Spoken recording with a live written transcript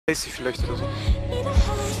Tracy vielleicht oder so.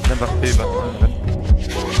 Dann mach B, mach mal rein.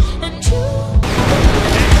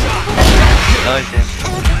 Nein,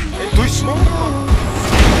 Durch Smoke?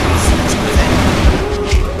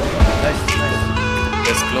 nice.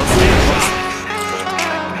 Der ist close.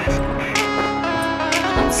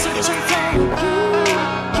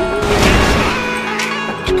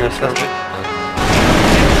 Ich kann es lassen.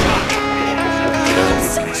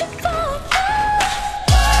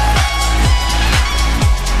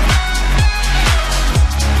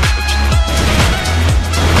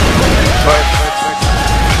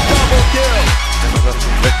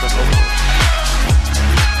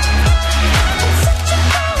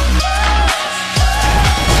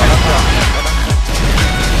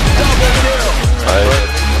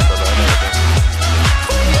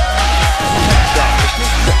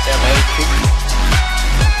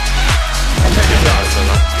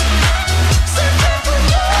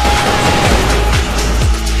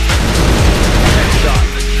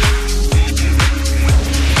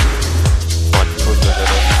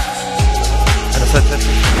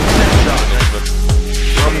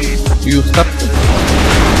 You stop.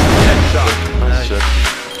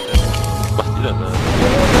 Was macht die denn da?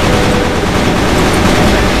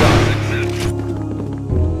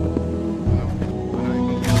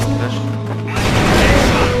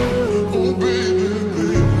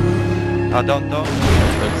 Ah, down.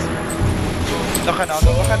 Noch ein Auto.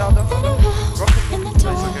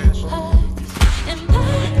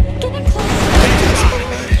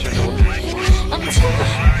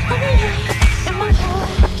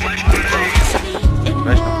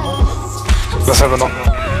 Was haben wir noch?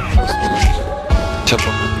 Ich hab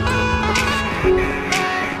noch.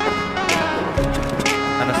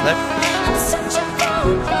 Einer Snap.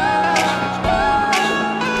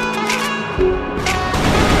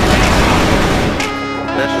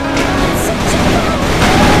 Flash.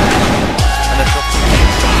 Einer Shot.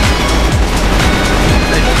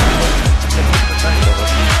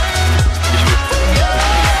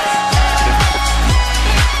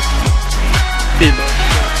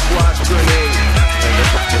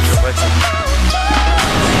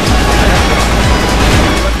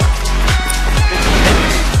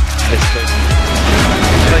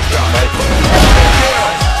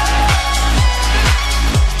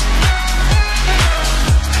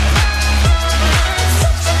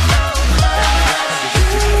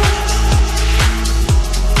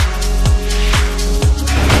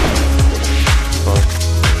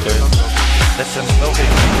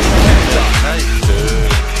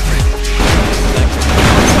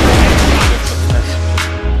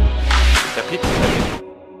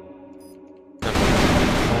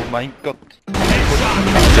 Oh mein Gott. Nein.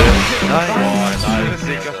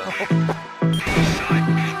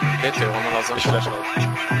 Geht hier, Roman, lass mich flashen auf.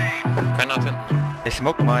 Keiner hat hinten. Ich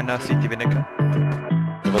smoke meiner, sieht die Winnecker.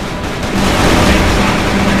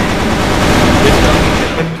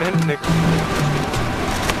 Hinten nix.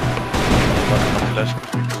 Warte, noch Flash.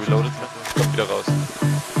 Reloaded. Kommt wieder raus.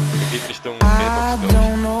 Geht Richtung Mailbox,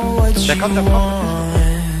 glaub ich. Der kommt.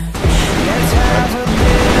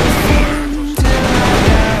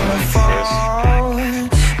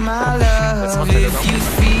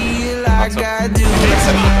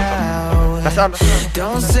 Das alles.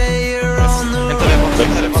 Hinter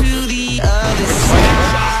dem Box.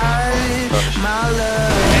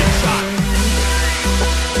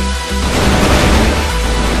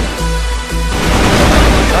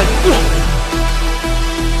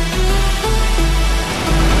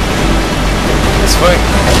 Ist voll.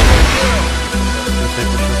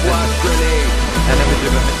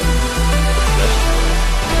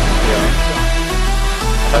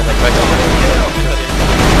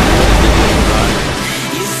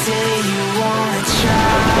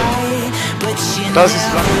 Das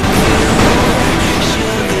ist lang.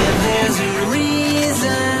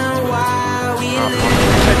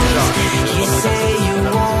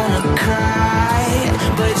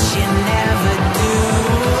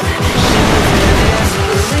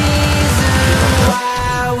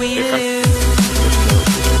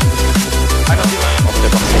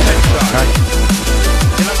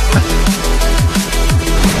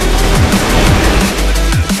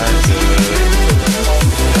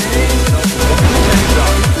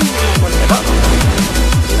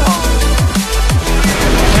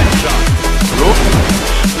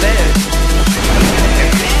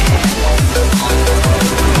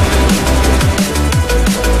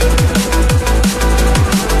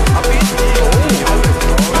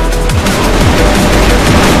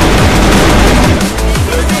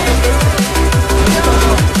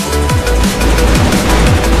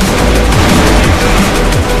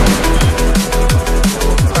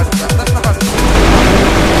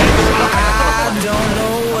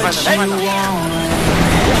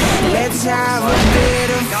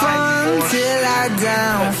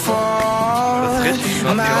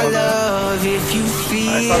 My love, if you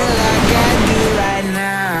feel like I do right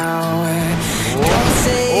now, don't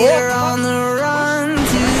say you're on the run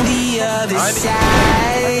to the other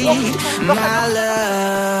side. My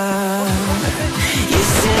love, you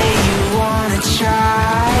say you wanna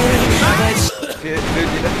try, but Für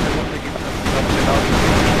die letzte Runde gibt es noch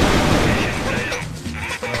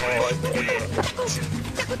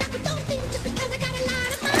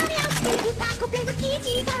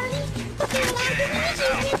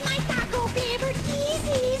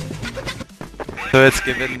so, jetzt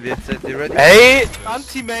gewinnen wir. Seid ihr ready? Ey,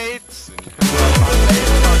 Antimates!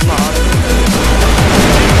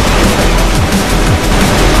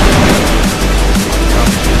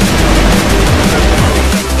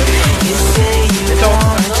 you say you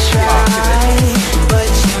wanna try,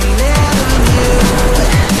 but you never do.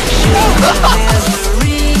 Sure, there's a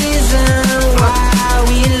reason why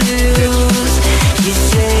we lose. You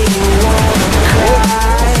say you wanna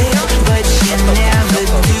cry, but you never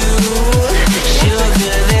do.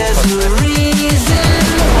 Sugar, there's a reason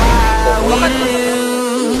why we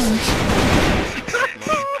lose.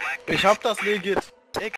 Ich hab das legit.